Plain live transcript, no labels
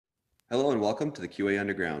Hello and welcome to the QA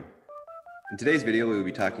Underground. In today's video, we will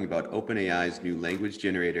be talking about OpenAI's new language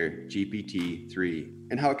generator, GPT-3,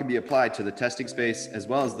 and how it can be applied to the testing space as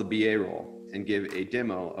well as the BA role, and give a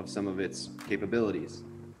demo of some of its capabilities.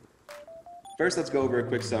 First, let's go over a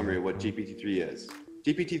quick summary of what GPT-3 is.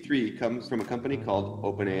 GPT-3 comes from a company called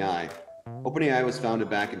OpenAI. OpenAI was founded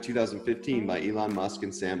back in 2015 by Elon Musk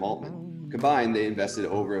and Sam Altman. Combined, they invested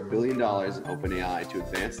over $1 billion in OpenAI to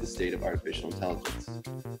advance the state of artificial intelligence.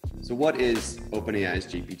 So what is OpenAI's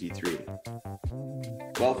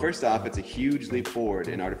GPT-3? Well, first off, it's a huge leap forward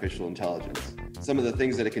in artificial intelligence. Some of the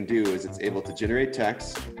things that it can do is it's able to generate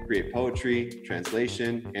text, create poetry,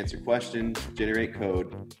 translation, answer questions, generate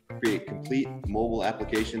code, create complete mobile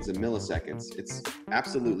applications in milliseconds. It's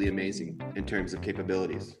absolutely amazing in terms of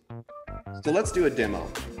capabilities. So let's do a demo.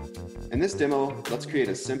 In this demo, let's create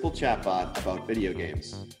a simple chatbot about video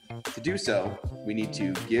games. To do so, we need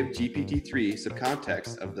to give GPT-3 some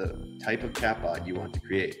context of the type of chatbot you want to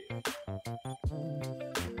create.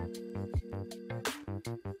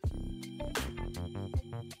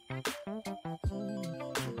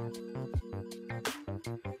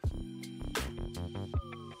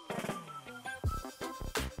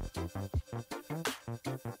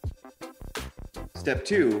 Step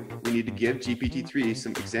 2, we need to give GPT-3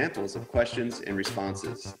 some examples of questions and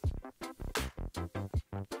responses.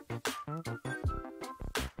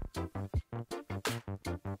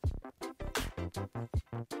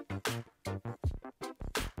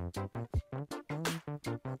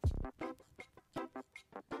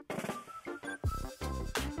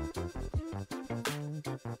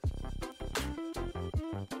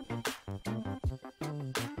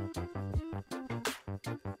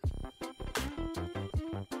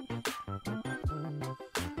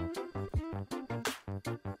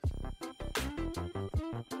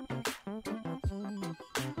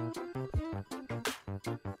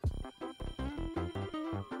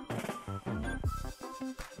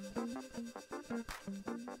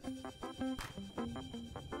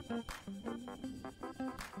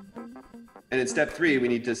 And in step 3, we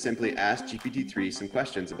need to simply ask GPT-3 some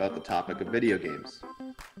questions about the topic of video games.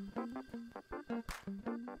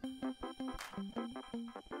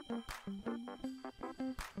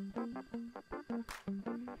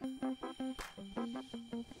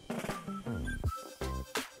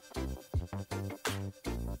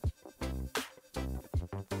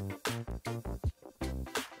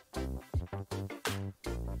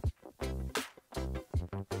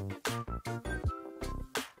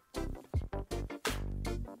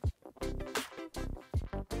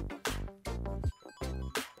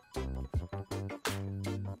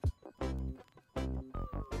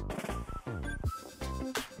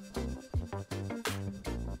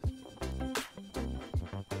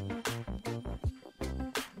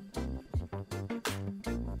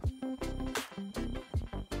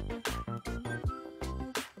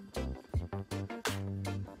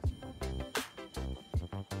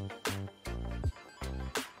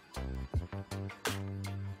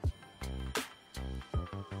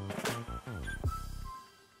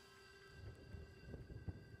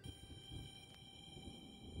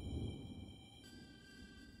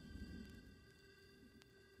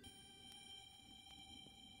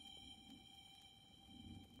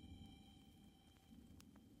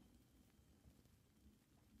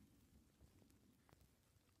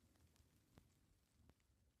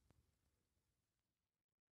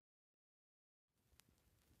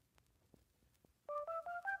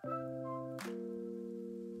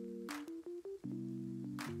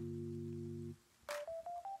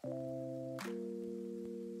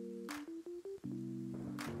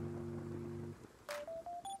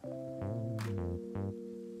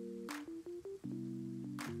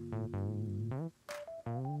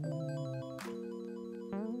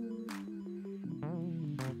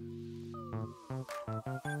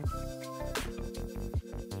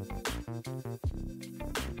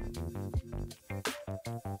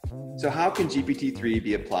 So how can GPT-3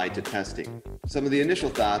 be applied to testing? Some of the initial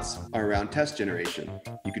thoughts are around test generation.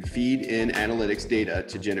 You could feed in analytics data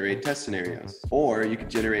to generate test scenarios, or you could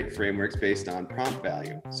generate frameworks based on prompt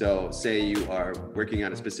value. So say you are working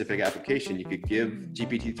on a specific application, you could give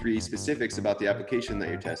GPT-3 specifics about the application that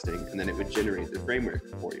you're testing, and then it would generate the framework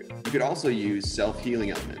for you. You could also use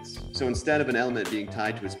self-healing elements. So instead of an element being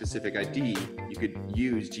tied to a specific ID, you could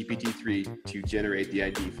use GPT-3 to generate the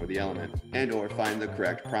ID for the element and or find the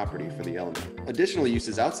correct property for the element. Additional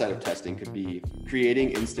uses outside of testing could be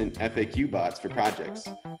creating instant FAQ bots for projects.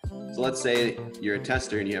 So let's say you're a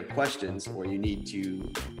tester and you have questions, or you need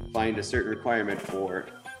to find a certain requirement for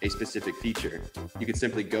a specific feature. You can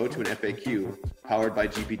simply go to an FAQ powered by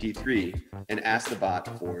GPT-3 and ask the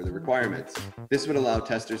bot for the requirements. This would allow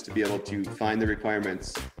testers to be able to find the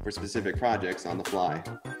requirements for specific projects on the fly.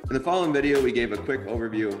 In the following video, we gave a quick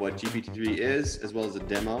overview of what GPT-3 is, as well as a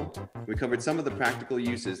demo. We covered some of the practical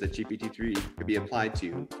uses that GPT-3 could be applied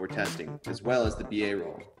to for testing, as well as the BA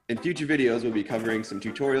role. In future videos, we'll be covering some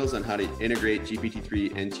tutorials on how to integrate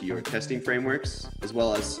GPT-3 into your testing frameworks, as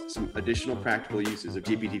well as some additional practical uses of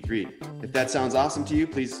GPT-3. If that sounds awesome to you,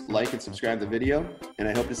 please like and subscribe the video, and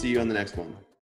I hope to see you on the next one.